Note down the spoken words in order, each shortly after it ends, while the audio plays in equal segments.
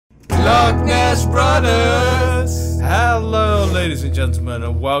Lochtness Brothers! Hello ladies and gentlemen,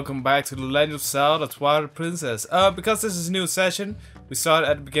 and welcome back to The Legend of Zelda Twilight Princess. Because this is a new session, we started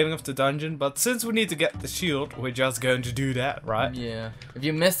at the beginning of the dungeon, but since we need to get the shield, we're just going to do that, right? Yeah. If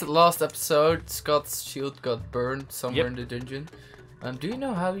you missed the last episode, Scott's shield got burned somewhere in the dungeon. Do you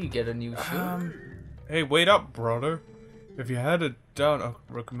know how you get a new shield? Hey, wait up, brother. If you had it down, I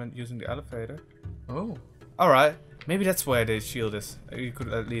recommend using the elevator. Oh. Alright, maybe that's where the shield is. You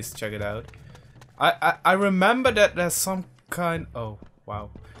could at least check it out. I remember that there's some kind... Oh,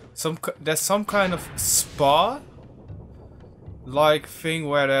 wow. There's some kind of spa-like thing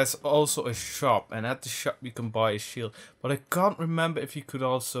where there's also a shop. And at the shop you can buy a shield. But I can't remember if you could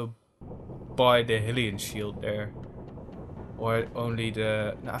also buy the Hylian shield there. Or only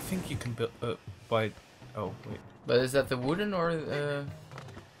the... No, I think you can buy... Oh, wait. But is that the wooden or...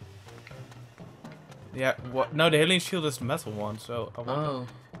 Yeah, what? No, the Hylian shield is the metal one, so... I wonder. Oh.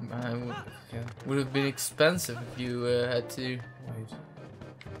 Would have been expensive if you had to. Wait.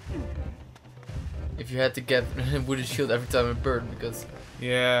 If you had to get a wooden shield every time it burned, because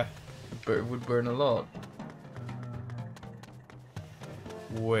yeah, it would burn a lot.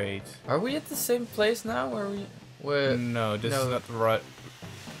 Wait. Are we at the same place now? Or are we? Where? No, this is not the right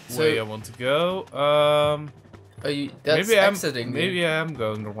So, way I want to go. Are you? That's maybe exiting. Maybe I am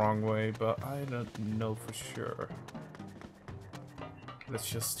going the wrong way, but I don't know for sure. Let's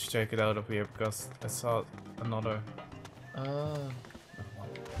just check it out up here because I saw another. I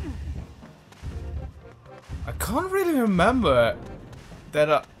can't really remember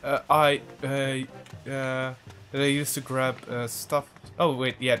that I used to grab stuff. Oh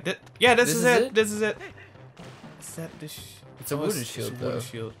wait, yeah, this is it. This is it. Is that this? It's a wooden shield, though.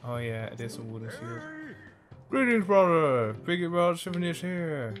 Shield. Oh yeah, it is a wooden shield. Greetings, brother. Piggy brother 7 is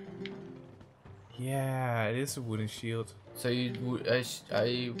here. Yeah, it is a wooden shield. So you would,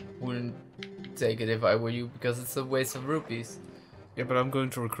 I wouldn't take it if I were you, because it's a waste of rupees. Yeah, but I'm going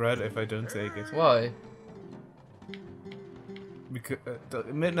to regret it if I don't take it. Why? Because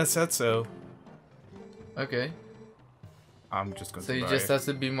Midna said so. Okay. I'm just going to. So you buy just it. have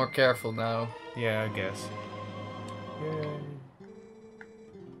to be more careful now. Yeah, I guess. Yay.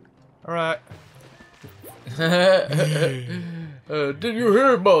 All right. Did you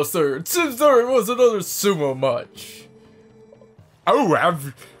hear, Master? It seems there was another sumo match. Oh,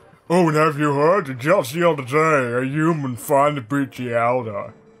 have you heard? Just the other day, a human finally beat the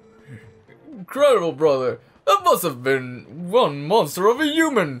elder. Incredible, brother. That must have been one monster of a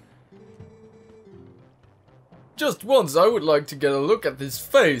human. Just once, I would like to get a look at his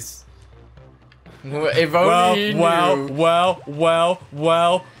face. If only he knew. Well,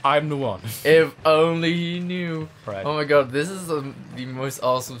 I'm the one. If only he knew. Right. Oh my god, this is the most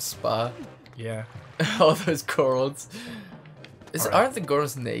awesome spa. Yeah. All those corals. Aren't the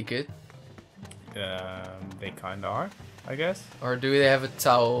girls naked? They kinda are, I guess. Or do they have a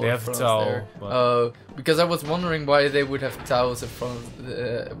towel? They have a towel. There? Oh, because I was wondering why they would have towels in front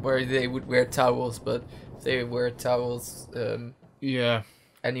of where they would wear towels, but they wear towels. Yeah.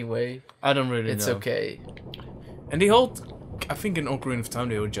 Anyway, I don't really know. It's okay. And the whole, I think in Ocarina of Time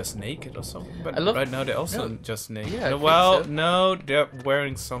they were just naked or something. But right now they're also just naked. Yeah, well, so. no, they're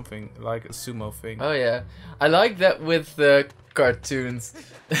wearing something like a sumo thing. Oh yeah, I like that with the cartoons,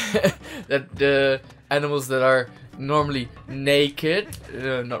 that the animals that are normally naked,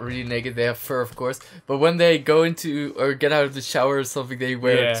 not really naked, they have fur of course, but when they go into or get out of the shower or something, they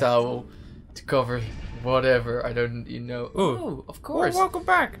wear a towel to cover whatever. I don't, you know. Oh, of course. Well, welcome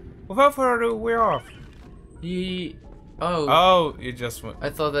back. Without further ado, we're off. Oh, you just went.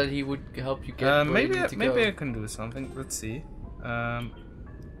 I thought that he would help you get. Maybe I can do something. Let's see. Grab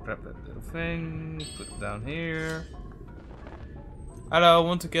that little thing. Put it down here. Hello, I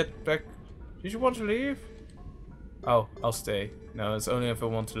want to get back. Did you want to leave? Oh, I'll stay. No, it's only if I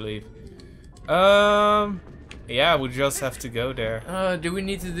want to leave. Yeah, we just have to go there. Do we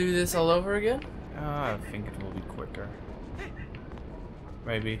need to do this all over again? I think it will be quicker.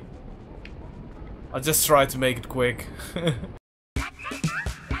 Maybe. I'll just try to make it quick.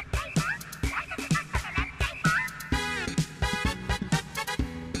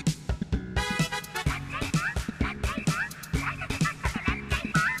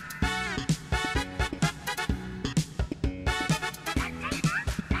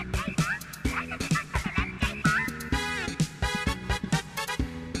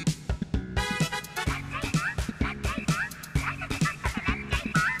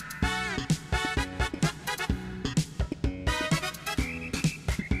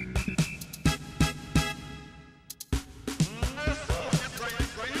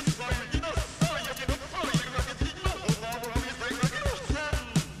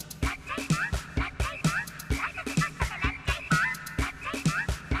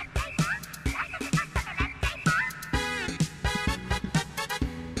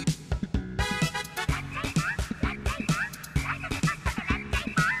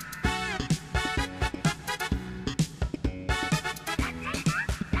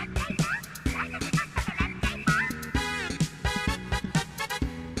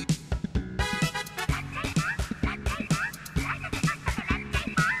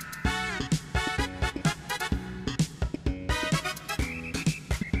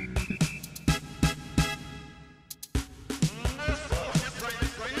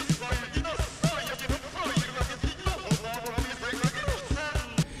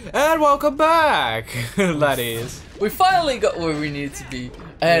 And welcome back, laddies. We finally got where we need to be.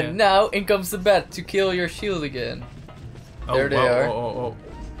 And now in comes the bat to kill your shield again. Oh, there they are. Oh.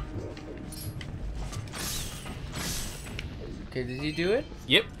 Okay, did you do it?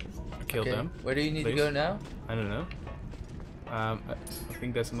 Yep. I killed them. Where do you need to go now? I don't know. I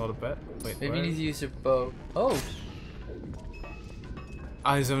think there's another bat. Wait, maybe you need to use your bow. Oh!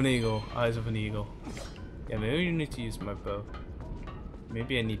 Eyes of an eagle. Eyes of an eagle. Yeah, maybe you need to use my bow.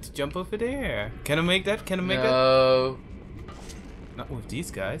 Maybe I need to jump over there. Can I make that? Can I make that? No. Not with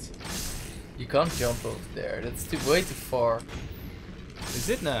these guys. You can't jump over there. That's way too far. Is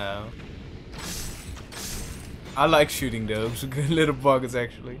it now? I like shooting those little buggers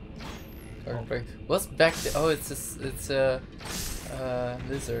actually. What's back there? Oh, it's a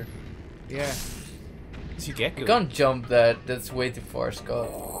lizard. Yeah. It's a gecko. You can't jump that. That's way too far, Scott.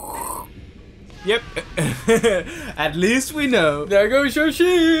 Yep. At least we know. There goes your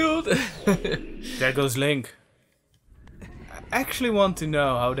shield. There goes Link. I actually want to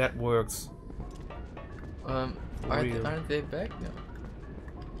know how that works. Aren't they back? No.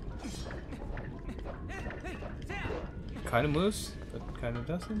 Kind of moves, but kind of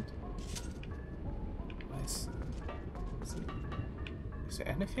doesn't. Nice. Is there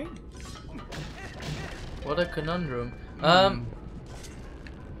anything? What a conundrum.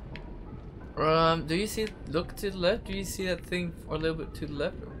 Do you see? Look to the left. Do you see that thing a little bit to the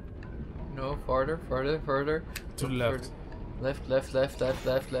left? No, farther. To the left.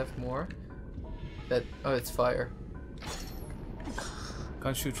 Left more. That. Oh, it's fire.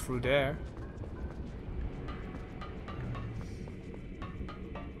 Can't shoot through there.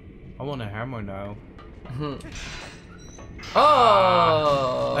 I want a hammer now.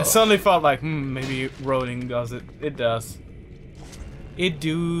 Oh! I suddenly felt like, maybe rolling does it. It does. It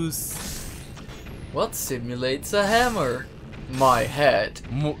does. What simulates a hammer? My head.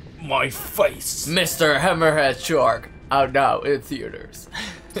 My face. Mr. Hammerhead Shark. Out now in theaters.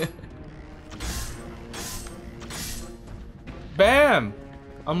 Bam!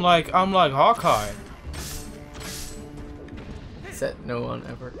 I'm like Hawkeye. Said no one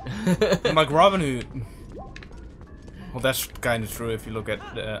ever. I'm like Robin Hood. Well, that's kind of true if you look at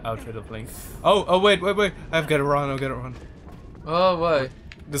the outfit of Link. Oh, wait. I've got to run. Oh, why?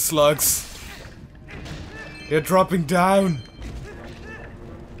 The slugs. They're dropping down.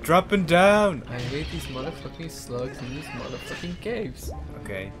 Dropping down. I hate these motherfucking slugs in these motherfucking caves.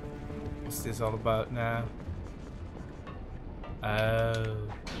 Okay. What's this all about now? Oh.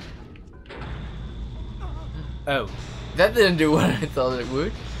 That didn't do what I thought it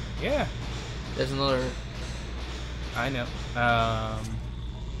would. Yeah. There's another. I know.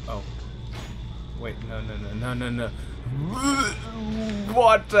 Oh. Wait, no.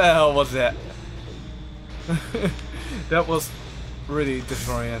 What the hell was that? That was really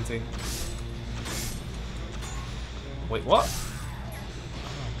disorienting. Wait, what?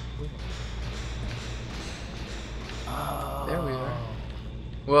 Oh, there we are.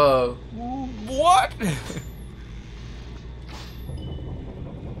 Whoa. What?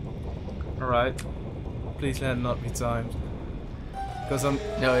 Alright. Please let it not be timed. Because I'm...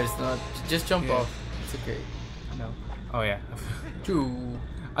 No, it's not. Just jump off. It's okay. No. Oh yeah. Two.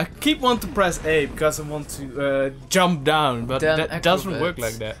 I keep wanting to press A because I want to jump down, but that doesn't work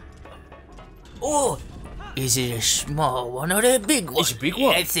like that. Oh, is it a small one or a big one? It's a big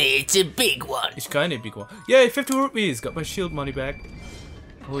one. I'd say it's a big one. It's kind of a big one. Yay, 50 rupees. Got my shield money back.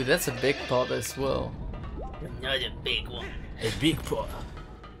 Oh, that's a big pot as well. Another big one. A big pot.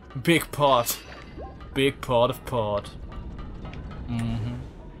 Big pot. Big pot of pot.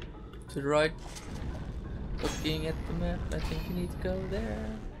 To the right. Looking at the map, I think you need to go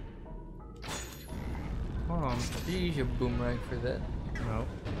there. Hold on. You use your boomerang for that.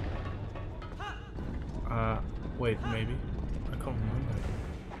 No. Wait, maybe. I can't remember.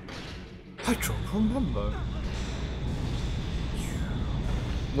 I don't remember.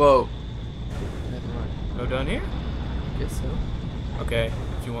 Whoa. Never mind. Go down here? Guess so. Okay,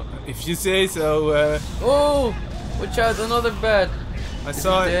 if you say so. Oh! Watch out, another bat. I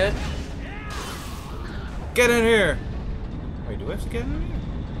saw it. Dead? Get in here! Wait, do I have to get in here?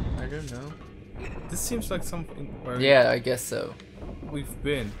 I don't know. This seems like something where Yeah, I guess so. we've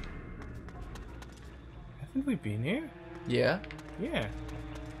been. Haven't we been here? Yeah. Yeah.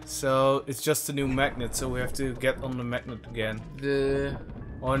 So it's just a new magnet, so we have to get on the magnet again.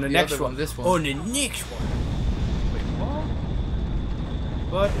 On the next other one. this one. On the next one. Wait, what?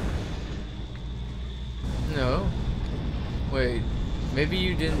 What? No. Wait. Maybe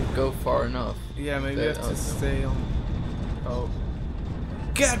you didn't go far enough. Yeah, maybe I have to stay on. Oh.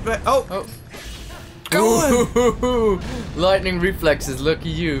 Get back! Oh! Oh. going! Ooh, lightning reflexes, lucky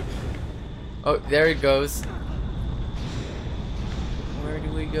you. Oh, there it goes. Where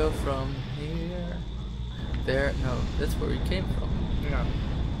do we go from here? There? No, that's where we came from. Yeah.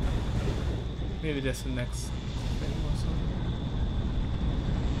 Maybe that's the next thing or something.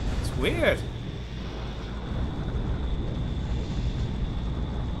 It's weird.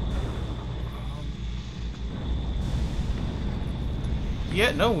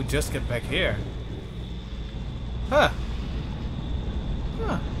 Yeah, no, we just get back here. Huh.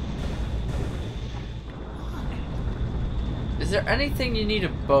 Huh. Is there anything you need a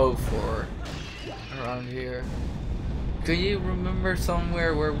bow for around here? Do you remember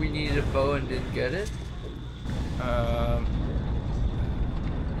somewhere where we needed a bow and didn't get it?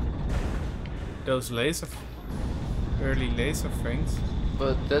 Those early laser things.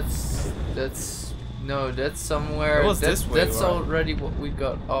 But that's somewhere. It was this way, That's right? already what we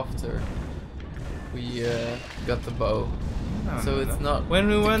got after we got the bow. No, So no, it's no. not When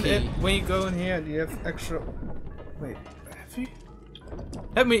we the went key. in, when you go in here, do you have extra? Wait, have you?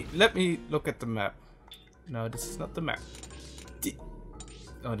 Let me look at the map. No, this is not the map.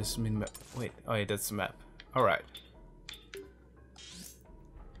 Oh, this is min map. Wait, oh yeah, that's the map. All right.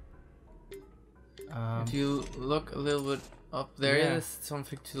 If you look a little bit up there, Yeah. there's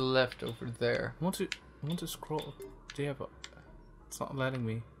something to the left over there. I want to scroll. Do you have a? It's not letting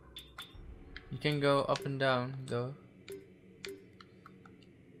me. You can go up and down though.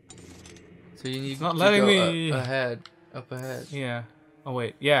 So you need not to letting go me. ahead, up ahead, Yeah. Oh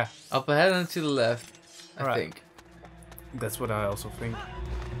wait, yeah. up ahead and to the left. I Right. think. That's what I also think.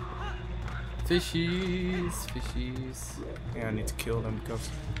 Fishies, fishies. Yeah, I need to kill them because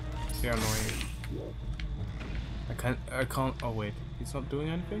they're annoying. I can't. Oh wait, he's not doing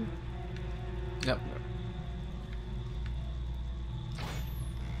anything. Yep.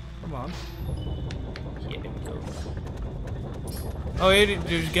 Come on. Yeah, there we go. Oh, yeah,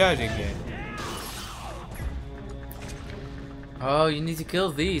 there's guys again. Oh, you need to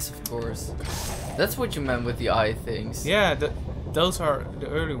kill these, of course. That's what you meant with the eye things. Yeah, those are the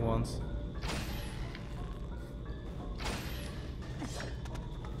early ones.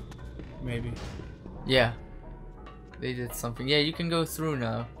 Maybe. Yeah. They did something. Yeah, you can go through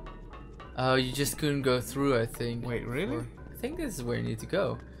now. Oh, you just couldn't go through, I think. Wait, really? I think this is where you need to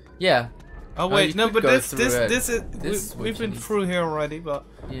go. Yeah. Oh you wait, no, could but go this through it. is This is what we've you been need. through here already, but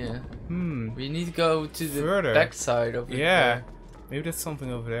Yeah. we We need to go to the Further. back side of it. yeah, there. maybe there's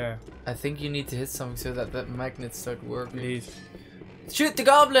something over there. I think you need to hit something so that magnets start working. Please. Shoot the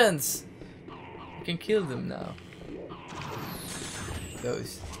goblins! You can kill them now.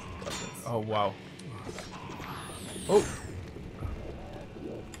 Those goblins. Oh wow. Oh!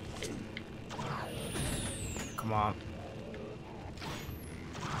 Come on.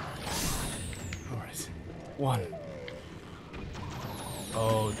 Alright. One.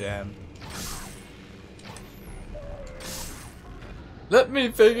 Oh damn. Let me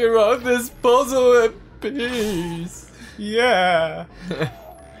figure out this puzzle in peace! Yeah.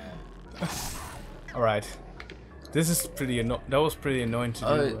 Alright. This is pretty that was pretty annoying to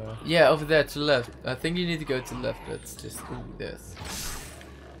do. Yeah, over there to the left. I think you need to go to the left. Let's just do this.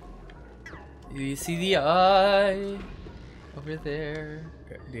 You see the eye over there?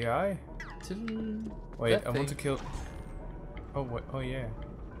 The eye? Wait, That I want to thing. kill. Oh wait, oh yeah.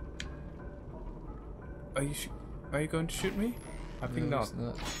 Are you going to shoot me? I think No,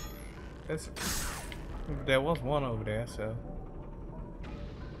 not. it's not. There was one over there, so.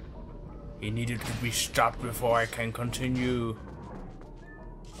 He needed to be stopped before I can continue.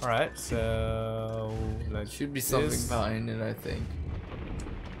 Alright, so let's Should be something this. behind it, I think.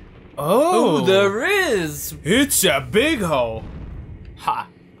 Oh, there is! it's a big hole. Ha!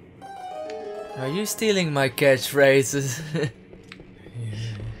 Are you stealing my catchphrases?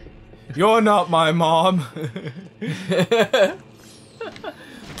 You're not my mom.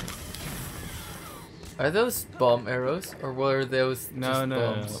 Are those bomb arrows? Or were those just no.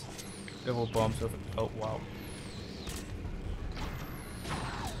 bombs? There were bombs over. Oh wow.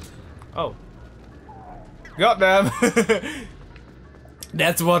 Oh. Goddamn.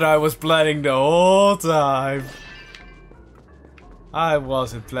 That's what I was planning the whole time. I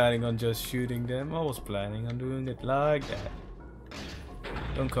wasn't planning on just shooting them. I was planning on doing it like that.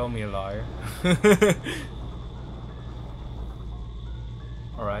 Don't call me a liar.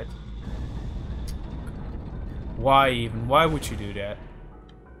 Alright. Why even? Why would you do that?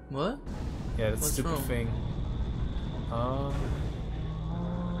 What? Yeah, that What's stupid wrong? thing.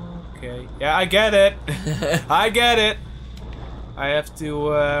 Okay. Yeah, I get it. I get it. I have to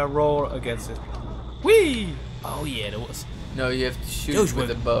roll against it. Whee! Oh yeah, that was. No, you have to shoot Those with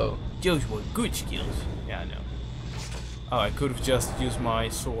were- a bow. Those were good skills. Yeah, I know. Oh, I could have just used my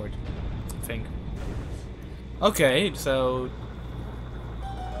sword, I think. Okay, so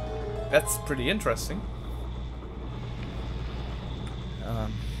that's pretty interesting.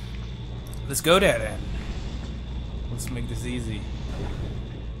 Let's go there then. Let's make this easy.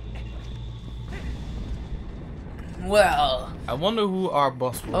 Well, I wonder who our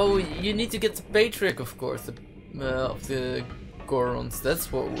boss will oh, be. you need to get the Patriarch, of course, of the Gorons.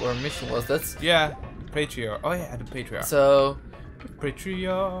 That's what our mission was. That's Yeah, Patriarch. Oh yeah, the Patriarch. so.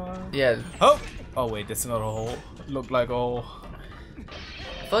 Patriarch. Yeah, Oh! Oh wait, that's not a hole. Looked like a hole.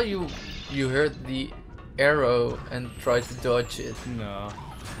 I thought you heard the arrow and tried to dodge it. No.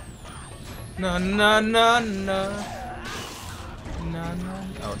 No, no, no, no. No, no.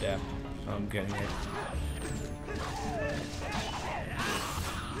 Oh damn. I'm getting it.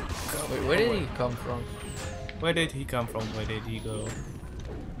 Wait, where did he come from? Where did he come from? Where did he go?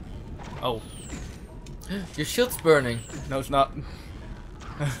 Oh. Your shield's burning. No, it's not.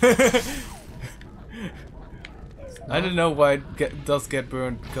 I don't know why it does get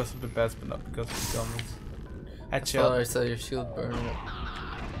burned because of the bats, but not because of the guns. I thought Headshot. I saw your shield burning.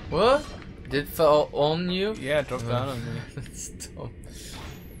 What? Did it fall on you? Yeah, it dropped down on me. Stop.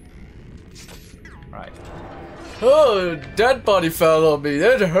 Right. Oh, that body fell on me.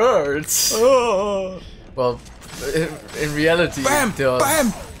 That hurts. Oh. Well, in reality, Bam! it does.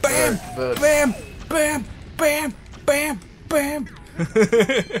 Bam! Bam! But Bam! Bam! Bam! Bam! Bam!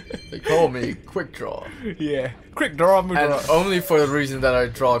 they call me Quick Draw. Yeah. Quick draw, And only for the reason that I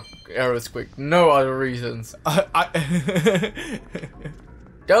draw arrows quick. No other reasons.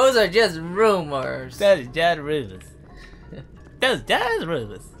 Those are just rumors. That is just rumors. That's just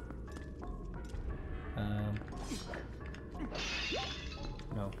rumors.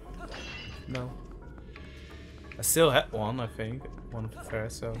 No. No. I still had one, I think. One of the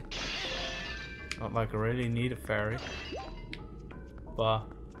fairies, so. Not like I really need a fairy. But.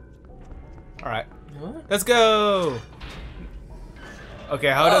 Alright. What? Let's go! Okay,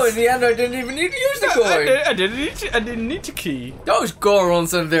 how Oh, does. in the end, I didn't even need to use the coin. I didn't need to key. Those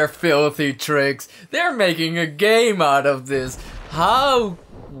Gorons and their filthy tricks. They're making a game out of this. How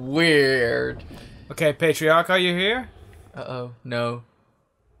weird. Okay, Patriarch, are you here? Uh-oh. No.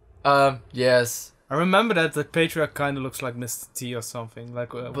 Yes. I remember that the Patriarch kind of looks like Mr. T or something. Like,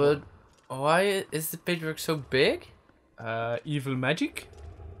 But why is the Patriarch so big? evil magic?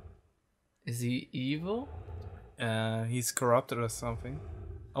 Is he evil? He's corrupted or something.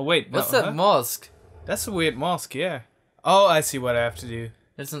 Oh wait, What's no, that mask? That's a weird mask, yeah. Oh, I see what I have to do.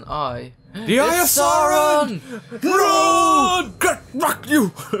 There's an eye. The Eye of It's Sauron! Run! Get rock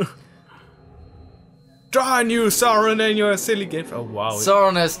you! Darn you, Sauron, and your silly gift. Oh wow.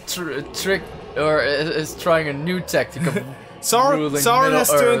 Sauron has tricked, or is trying a new tactic of ruling Sauron has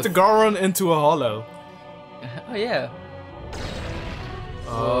turned Middle-earth. the Goron into a hollow. Oh yeah.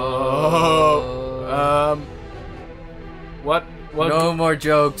 Oh. What? No more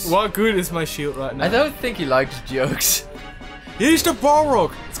jokes. What good is my shield right now? I don't think he likes jokes. He's the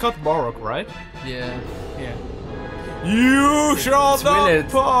Balrog. It's called Balrog, right? Yeah. Yeah. You shall Twilit.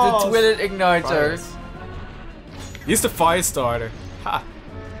 not pass. The Twilit igniter. Fyrus. He's the fire starter. Ha.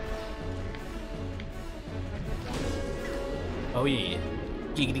 Oh yeah.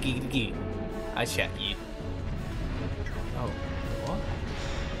 Giggity giggity gig. I shot you. Oh. What?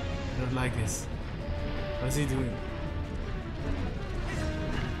 I don't like this. What is he doing?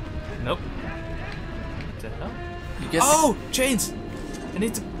 Nope. What the hell? You guess Oh, chains! I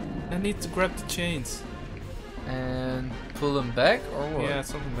need to grab the chains. and pull them back or what? Yeah,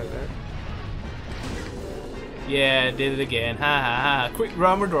 something like that. Yeah, did it again. Ha ha ha. Quick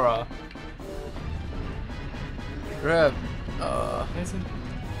rammer draw. Grab. Isn't?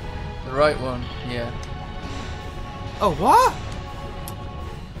 The right one. Yeah. Oh, what?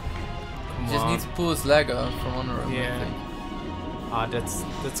 You just need to pull his leg out from under him. Yeah. I think. Ah,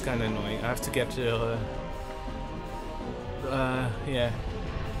 that's kind of annoying. I have to get the. Yeah.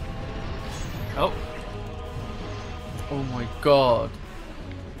 Oh, Oh my god.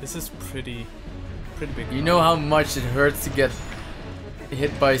 this is pretty big. You know how much it hurts to get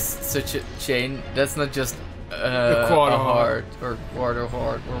hit by such a chain? That's not just a quarter heart or quarter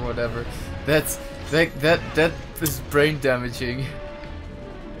heart or whatever. That is brain damaging.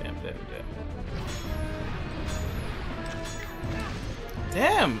 Damn.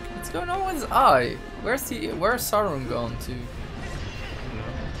 Damn. What's going on with his eye? Where's Sauron gone to?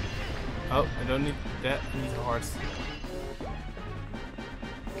 Oh, I don't need that. I need hearts.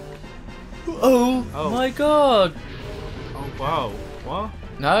 Oh, Oh. my god! Oh wow. What?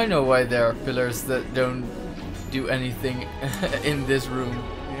 Now I know why there are pillars that don't do anything in this room.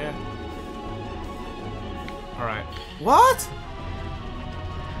 Yeah. Alright. What?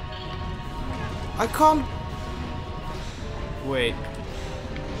 I can't... Wait.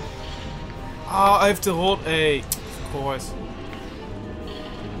 Oh, I have to hold A. Of course.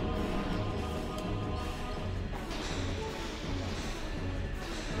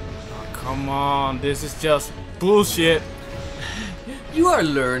 Oh, come on. This is just bullshit. You are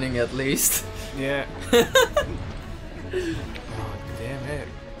learning at least. Yeah. Oh, damn it.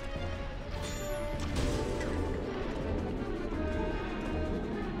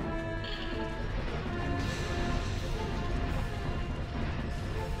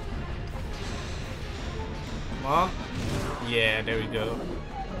 Come on. Yeah, there we go.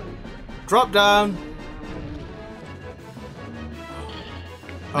 Drop down.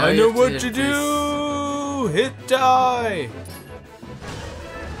 Now I you know have to what hit to this. do. Hit die.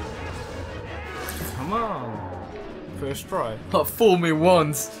 Come on. First try. Oh, fool me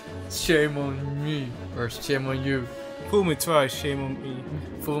once, shame on me. Or shame on you. Fool me twice, shame on me.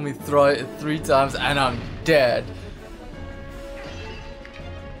 Fool me three times and I'm dead.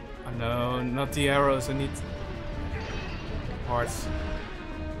 Oh no, not the arrows, I need hearts.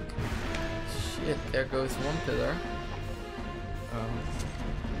 Shit, there goes one pillar.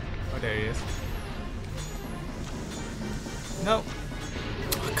 Oh, there he is. No!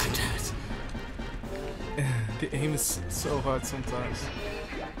 Oh, god damn it. The aim is so hard sometimes.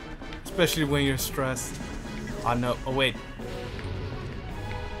 Especially when you're stressed. Oh no, oh wait.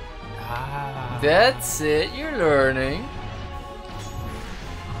 Ah. That's it, you're learning.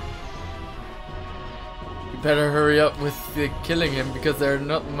 You better hurry up with killing him because there are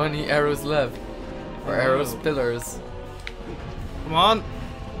not many arrows left. Or arrows pillars. Come on!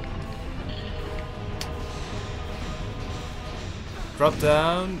 Drop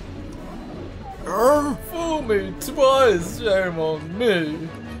down. Fool me twice, shame on me.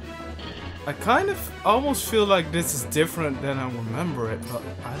 I kind of almost feel like this is different than I remember it, but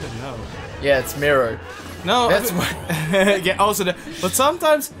I don't know. Yeah, it's mirrored. No, That's what. Yeah, also that. But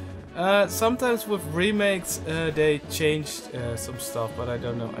sometimes with remakes, they changed some stuff, but I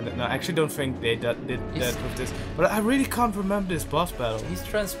don't know. I actually don't think they did that with this. But I really can't remember this boss battle. He's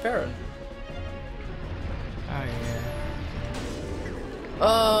transparent. Oh yeah.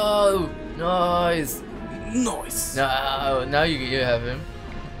 Oh, nice. Nice. No, now you have him.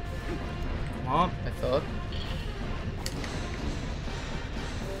 Come on. I thought.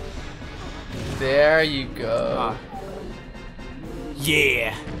 There you go. Ah.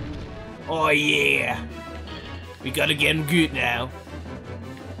 Yeah. Oh yeah. We gotta get him good now.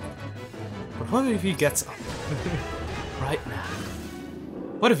 But what if he gets up? Right now.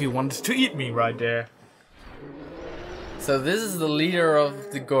 What if he wanted to eat me right there? So this is the leader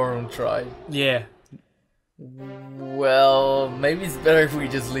of the Goron tribe. Yeah. Well, maybe it's better if we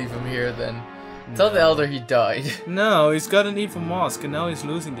just leave him here then. Tell the elder he died. No, he's got an evil mask and now he's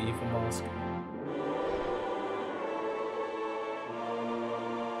losing the evil mask.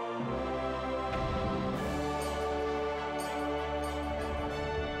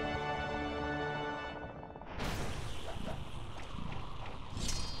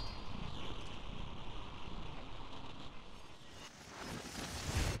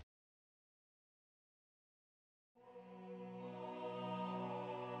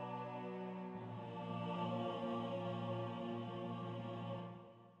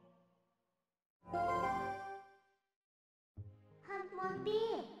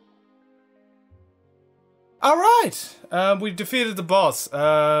 Alright! We defeated the boss.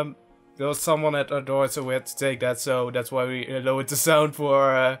 There was someone at our door, so we had to take that, so that's why we lowered the sound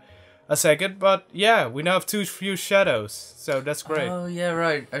for a second. But yeah, we now have two few shadows, so that's great. Oh yeah,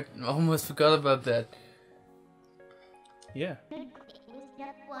 right. I almost forgot about that. Yeah.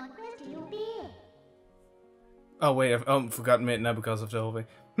 Oh wait, I've forgotten it now because of the whole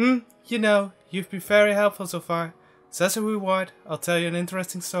thing. You know, you've been very helpful so far. So as a reward, I'll tell you an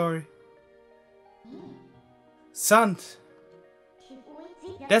interesting story. Sant!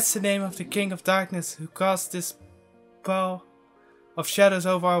 That's the name of the King of Darkness who cast this pall of shadows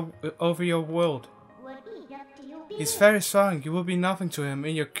over your world. He's very strong, you will be nothing to him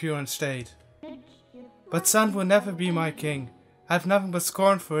in your current state. But Sant will never be my king. I have nothing but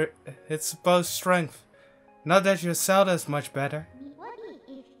scorn for its supposed strength. Not that your Zelda is much better.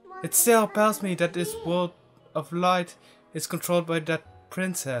 It still repels me that this world of light is controlled by that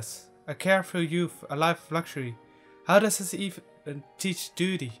princess. A carefree youth, a life of luxury. How does this even teach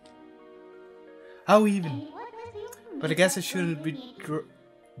duty? How even? But I guess I shouldn't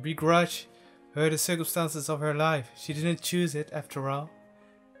begrudge her the circumstances of her life. She didn't choose it after all.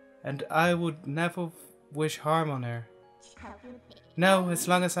 And I would never wish harm on her. No, as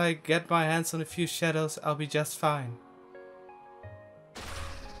long as I get my hands on a few shadows, I'll be just fine.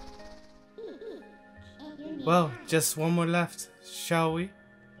 Well, just one more left, shall we?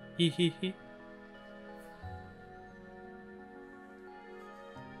 Hee hee hee.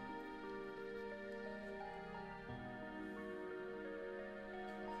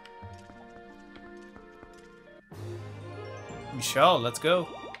 We shall, let's go.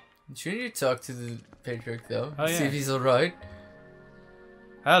 Shouldn't you talk to the patriarch though? Oh, See yeah. if he's alright.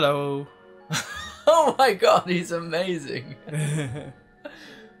 Hello. Oh my god, he's amazing.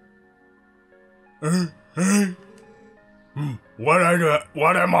 What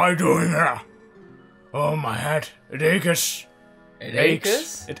am I doing here? Oh, my head. It aches. It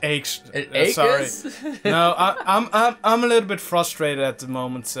aches? It aches. It aches? Sorry. No, I'm a little bit frustrated at the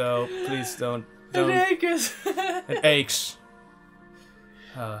moment, so please don't. It aches. It aches.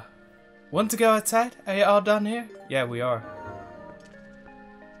 Want to go outside? Are you all done here? Yeah, we are.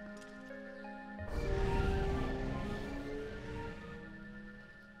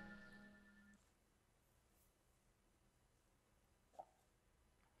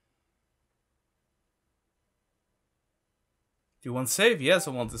 Do you want to save? Yes,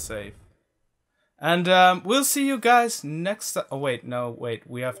 I want to save. And we'll see you guys next time. Oh, wait, no, wait.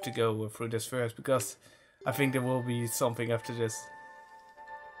 We have to go through this first because I think there will be something after this.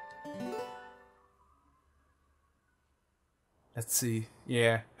 Let's see.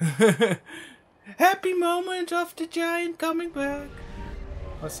 Yeah. Happy moment of the giant coming back.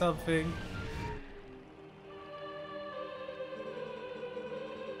 Or something.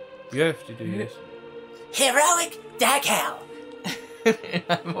 You have to do this. Heroic dag hell.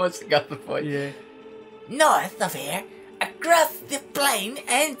 I almost got the point. Yeah. North of here, across the plain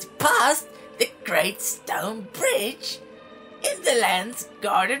and past the Great Stone Bridge. In the lands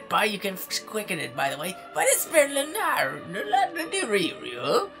guarded by, you can quicken it by the way, by the spirit Lunar,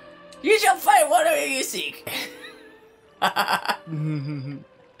 you shall find whatever you seek.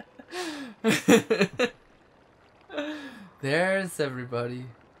 There's everybody.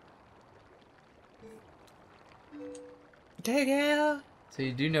 Take care. So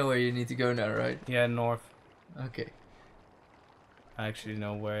you do know where you need to go now, right? Yeah, north. Okay. I actually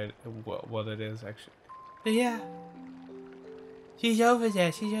know where what it is actually. Yeah. She's over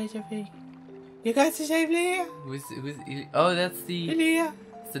there. She's over there. You got to save Leah. Oh, that's Leah.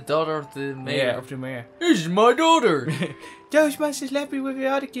 the daughter of the mayor. Yeah, of the mayor. This is my daughter. Those monsters left me with the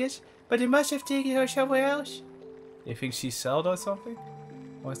other kids, but they must have taken her somewhere else. You think she's Zelda or something?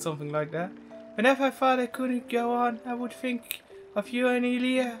 Or something like that? Whenever I thought I couldn't go on, I would think of you and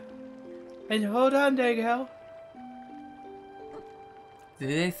Elia. And hold on there, girl. Do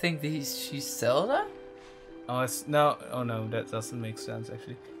they think that she's Zelda? Oh, no, that doesn't make sense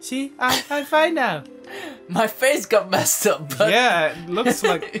actually. See, I'm fine now. My face got messed up, but... Yeah, it looks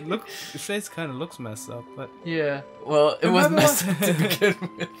like, his face kind of looks messed up, but... Yeah, well, it was messed up to begin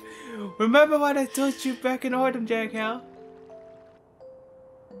with. Remember what I told you back in Ordon, Daghel?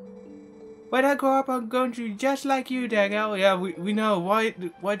 When I grow up, I'm going to be just like you, Daghel. Yeah, we know. Why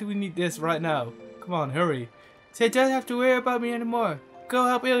do we need this right now? Come on, hurry. So you don't have to worry about me anymore. Go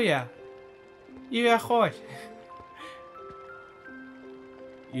help Ilya. Ilya Goy.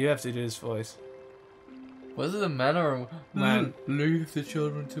 You have to do his voice. Was it a man or a man? Leave the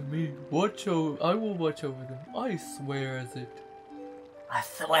children to me. I will watch over them. I swear as it. I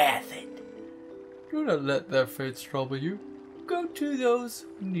swear it. Do not let their fates trouble you. Go to those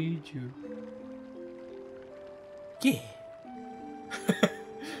who need you. Yeah.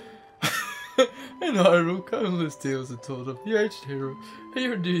 In Hyrule, countless tales are told of the aged hero, and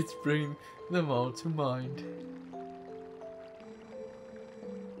your deeds bring them all to mind.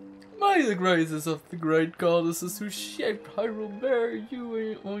 May the graces of the great goddesses who shaped Hyrule bear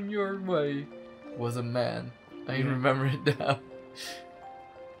you on your way. Was a man. I remember it now.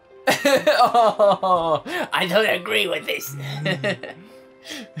 Oh, I don't agree with this.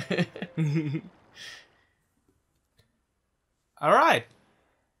 Alright.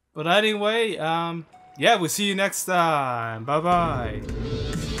 But anyway, yeah, we'll see you next time. Bye bye.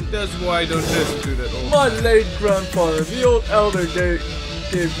 That's why I don't listen to that old My late grandfather, the old elder, gave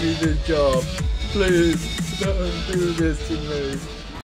me this job. Please, don't do this to me.